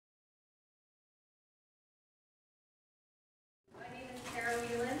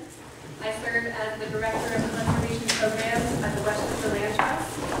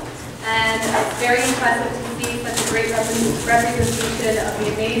very impressive to see such a great representation of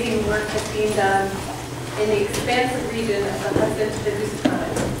the amazing work that's being done in the expansive region of the Hudson to the Housatonic.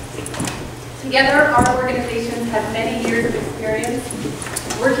 Together, our organizations have many years of experience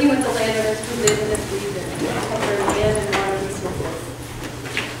working with the landowners who live in this region to protect their land and water resources.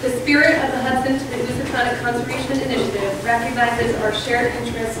 The spirit of the Hudson to the Housatonic Conservation Initiative recognizes our shared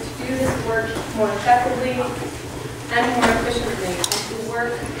interest to do this work more effectively and more efficiently, and to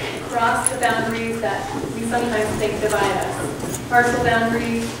work across the boundaries that we sometimes think divide us: parcel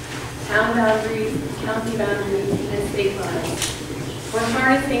boundaries, town boundaries, county boundaries, and state lines. We're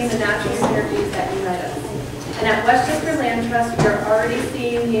harnessing the natural synergies that unite us. And at Westchester Land Trust, we are already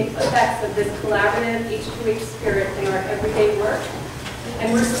seeing the effects of this collaborative H2H spirit in our everyday work.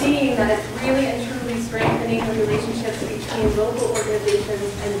 And we're seeing that it's really and truly strengthening the relationships between local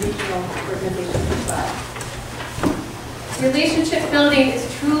organizations and regional organizations as well. Relationship building is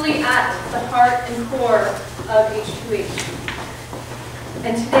truly at the heart and core of H2H.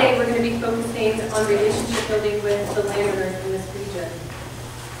 And today we're going to be focusing on relationship building with the landowners in this region.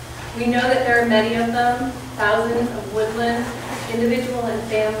 We know that there are many of them, thousands of woodland, individual and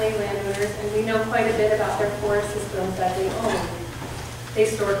family landowners, and we know quite a bit about their forest systems that they own. They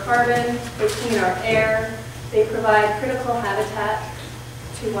store carbon, they clean our air, they provide critical habitat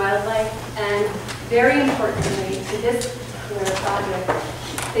to wildlife, and very importantly, to this particular project,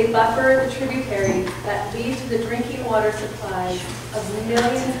 they buffer the tributaries that lead to the drinking water supplies of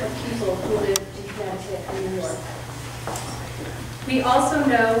millions of people who live in Connecticut and New York. We also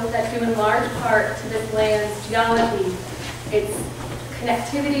know that due in large part to this land's geology, its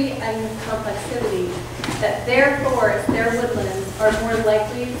connectivity and complexity, that their forests, their woodlands, are more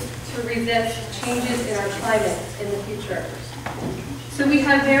likely to resist changes in our climate in the future. So we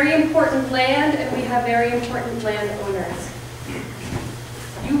have very important land and we have very important landowners.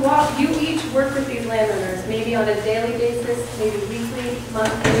 You each work with these landowners, maybe on a daily basis, maybe weekly,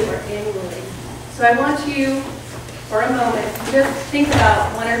 monthly, or annually. So I want you, for a moment, just think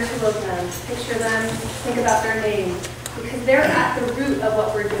about one or two of them, picture them, think about their names, because they're at the root of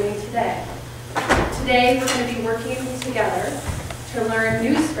what we're doing today. Today, we're going to be working together to learn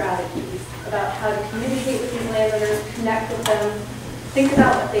new strategies about how to communicate with these landowners, connect with them, think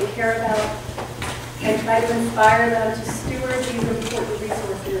about what they care about, and try to inspire them to steward these important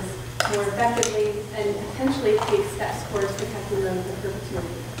resources more effectively and potentially take steps towards protecting them in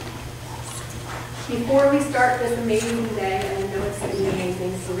perpetuity. Before we start this amazing day, and I know it's going to be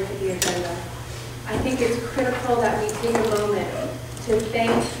amazing, so look at the agenda, I think it's critical that we take a moment to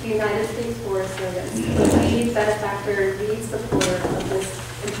thank the United States Forest Service, the lead benefactor, lead supporter of this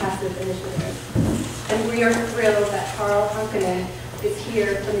impressive initiative. And we are thrilled that Carl Hunkinen is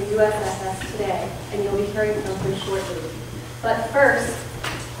here from the USSS today, and you'll be hearing from him shortly. But first,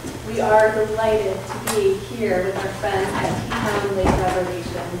 we are delighted to be here with our friends at Teatown Lake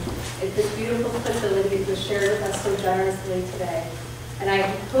Reservation. It's this beautiful facility that was shared with us so generously today. And I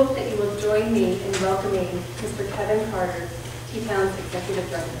hope that you will join me in welcoming Mr. Kevin Carter, Teatown's Executive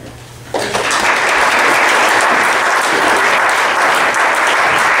Director.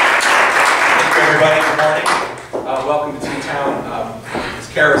 Thank you, everybody. Good morning. Welcome to Teatown. As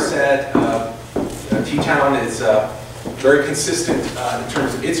Kara said, Teatown is very consistent in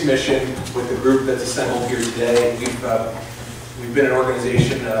terms of its mission with the group that's assembled here today. We've been an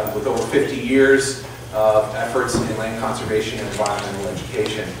organization with over 50 years of efforts in land conservation and environmental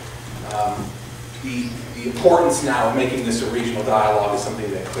education. The importance now of making this a regional dialogue is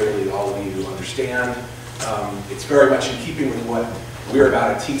something that clearly all of you understand. It's very much in keeping with what we're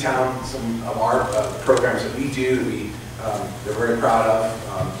about at Teatown. Some of our programs that we do, they're very proud of.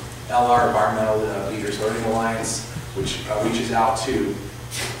 LR, Environmental Leaders Learning Alliance, which reaches out to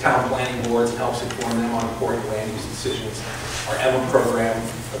town planning boards and helps inform them on important land use decisions. Our EMA program,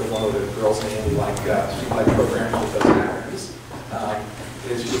 the one with the girl's name, we like programs with those acronyms,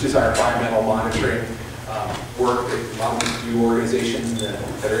 which is our environmental monitoring work that a lot of you organizations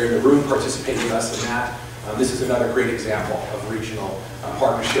that are in the room participate with us in that. This is another great example of regional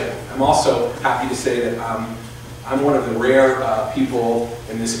partnership. I'm also happy to say that I'm one of the rare people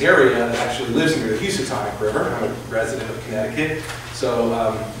in this area that actually lives near the Housatonic River. I'm a resident of Connecticut. So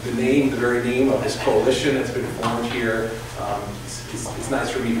the very name of this coalition that's been formed here, it's nice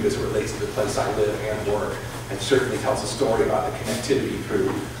for me because it relates to the place I live and work, and certainly tells a story about the connectivity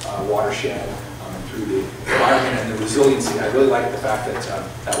through watershed, through the environment and the resiliency. I really like the fact that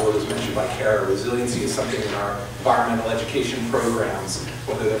that word was mentioned by Kara. Resiliency is something in our environmental education programs,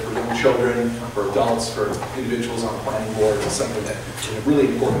 whether they're for young children, for adults, for individuals on planning boards. It's something that is a really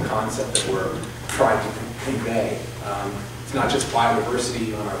important concept that we're trying to convey. It's not just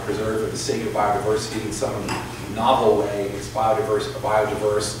biodiversity on our preserve for the sake of biodiversity in some novel way. It's a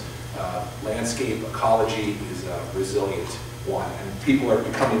biodiverse landscape ecology is a resilient one. And people are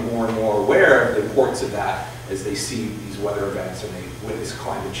becoming more and more aware of the importance of that as they see these weather events and they witness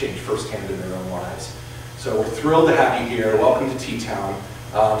climate change firsthand in their own lives. So we're thrilled to have you here. Welcome to Teatown.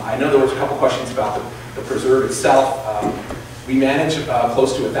 I know there was a couple questions about the preserve itself. We manage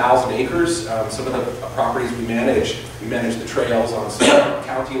close to 1,000 acres. Some of the properties we manage the trails on some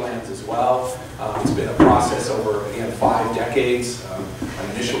county lands as well. It's been a process over, again, 5 decades. An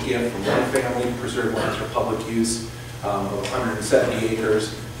initial gift from one family, preserve lands for public use of 170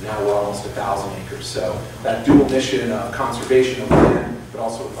 acres. Now we're almost 1,000 acres. So that dual mission of conservation of land, but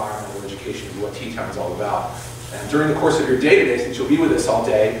also environmental education is what Teatown is all about. And during the course of your day today, since you'll be with us all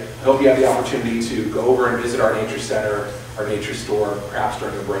day, I hope you have the opportunity to go over and visit our nature center, our nature store, perhaps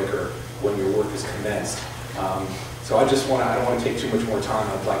during a break or when your work is commenced. So I don't want to take too much more time.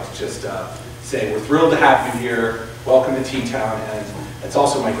 I'd like to just say we're thrilled to have you here. Welcome to Teatown, and it's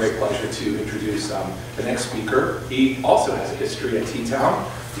also my great pleasure to introduce the next speaker. He also has a history at Teatown,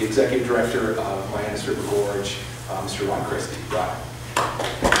 the Executive Director of Mianus River Gorge, Mr. Christie. Ron.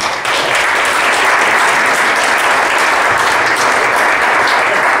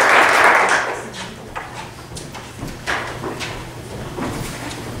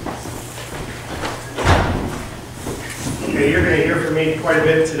 You're going to hear from me quite a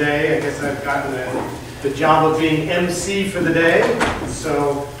bit today. I guess I've gotten the job of being MC for the day,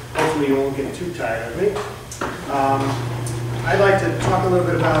 so hopefully you won't get too tired of me. I'd like to talk a little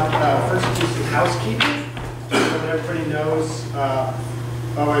bit about, first do some housekeeping, so that everybody knows.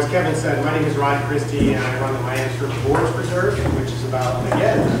 As Kevin said, my name is Ron Christie, and I run the Mianus River Gorge Preserve, which is about,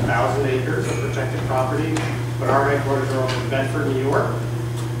 again, 1,000 acres of protected property, but our headquarters are over in Bedford, New York.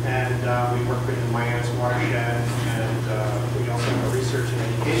 And we work with the Mianus watershed, and we also have a research and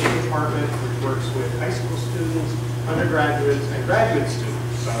education department which works with high school students, undergraduates, and graduate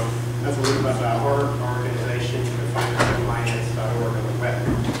students. So that's a little bit about our organization. You can find us at mianus.org on the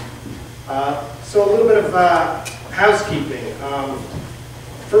web. So a little bit of housekeeping.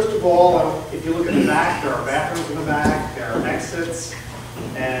 First of all, if you look at the back, there are bathrooms in the back, there are exits,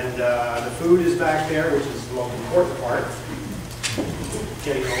 and the food is back there, which is the most important part.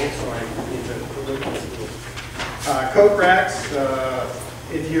 Getting old, so I need to look at this. Coat racks,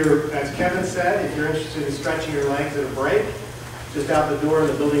 if you're, as Kevin said, if you're interested in stretching your legs at a break, just out the door in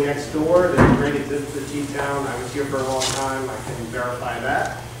the building next door, there's a great exhibit to Teatown. I was here for a long time, I can verify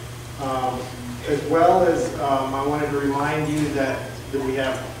that. As well as, I wanted to remind you that we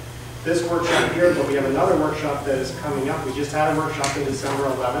have this workshop here, but we have another workshop that is coming up. We just had a workshop in December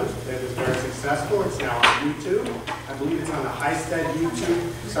 11th. It was very successful. It's now on YouTube. I believe it's on the Highstead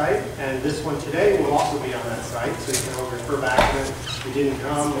YouTube site, and this one today will also be on that site, so you can always refer back to it if you didn't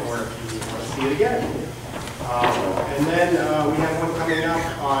come or if you want to see it again. And then we have one coming up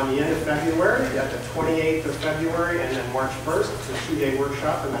on the end of February, at the 28th of February, and then March 1st. It's a 2-day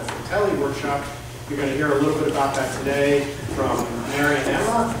workshop, and that's the Telly workshop. You're going to hear a little bit about that today from Mary and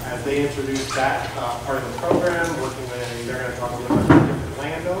Emma as they introduce that part of the program, working with, they're going to talk a little bit about different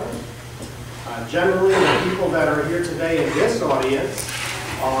landowners. Generally, the people that are here today in this audience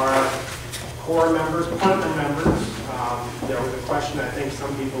are core members, partner members. There was a question I think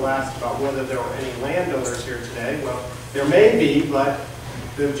some people asked about whether there were any landowners here today. Well, there may be, but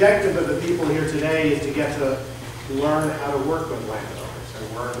the objective of the people here today is to get to learn how to work with landowners.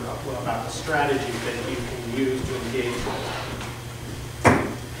 Learn about the strategies that you can use to engage with.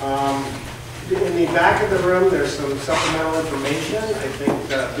 In the back of the room, there's some supplemental information. I think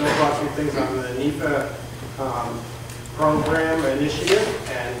Bill brought some things on the NEPA program initiative,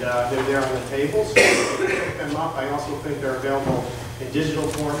 and they're there on the table, so you can pick them up. I also think they're available in digital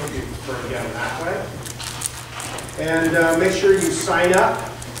form if you prefer to get them that way. And make sure you sign up,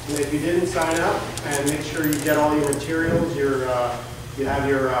 and if you didn't sign up, and make sure you get all your materials, you have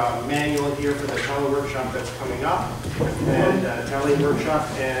your manual here for the Telly workshop that's coming up, and Telly workshop,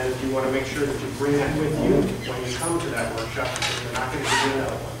 and you want to make sure that you bring that with you when you come to that workshop, because you're not going to do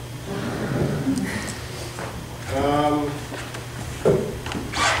another one.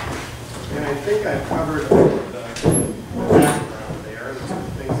 And I think I've covered all of the background there, and some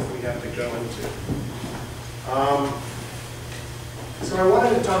things that we have to go into. So I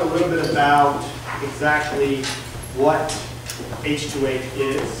wanted to talk a little bit about exactly what H2H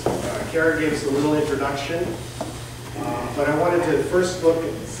is. Kara gave us a little introduction, but I wanted to first look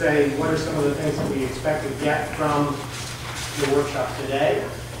and say what are some of the things that we expect to get from the workshop today.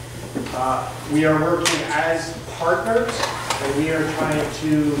 We are working as partners And we are trying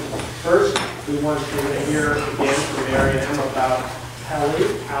to, first, we want to hear again from Mary and Emma about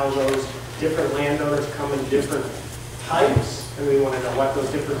how those different landowners come in different types. And we want to know what those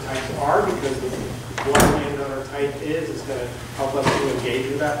different types are, because what a landowner type is going to help us to engage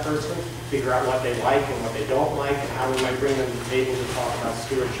with that person, figure out what they like and what they don't like, and how we might bring them to the table to talk about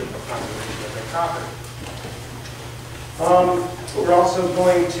stewardship or conservation of their property. We're also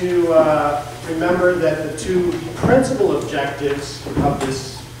going to remember that the two principal objectives of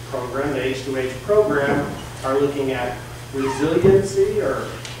this program, the H2H program, are looking at resiliency, or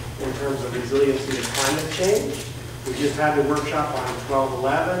in terms of resiliency to climate change. We just had the workshop on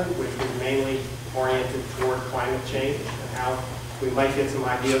 1211, which was mainly oriented toward climate change and how we might get some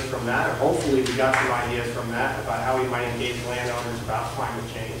ideas from that, or hopefully we got some ideas from that about how we might engage landowners about climate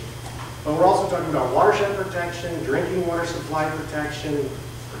change. But we're also talking about watershed protection, drinking water supply protection,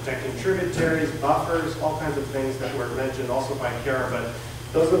 protecting tributaries, buffers, all kinds of things that were mentioned also by Kara, but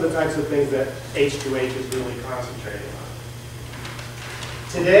those are the types of things that H2H is really concentrating on.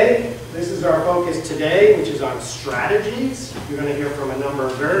 Today, this is our focus today, which is on strategies. You're going to hear from a number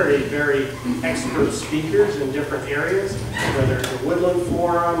of very, very expert speakers in different areas, whether it's a woodland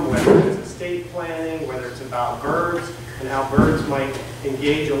forum, whether it's estate planning, whether it's about birds, and how birds might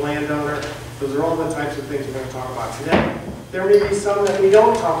engage a landowner. Those are all the types of things we're going to talk about today. There may be some that we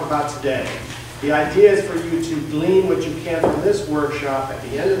don't talk about today. The idea is for you to glean what you can from this workshop. At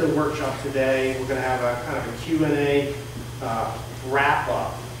the end of the workshop today, we're going to have a kind of a Q&A wrap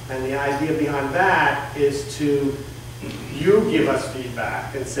up. And the idea behind that is to you give us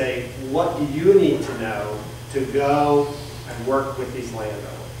feedback and say, what do you need to know to go and work with these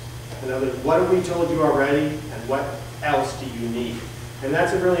landowners? In other words, what have we told you already, and what else do you need? And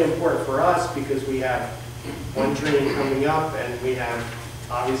that's really important for us, because we have one training coming up, and we have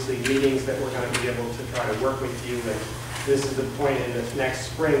obviously meetings that we're going to be able to try to work with you. And this is the point in this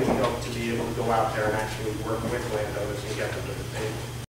next spring we hope to be able to go out there and actually work with landowners and get them to the table.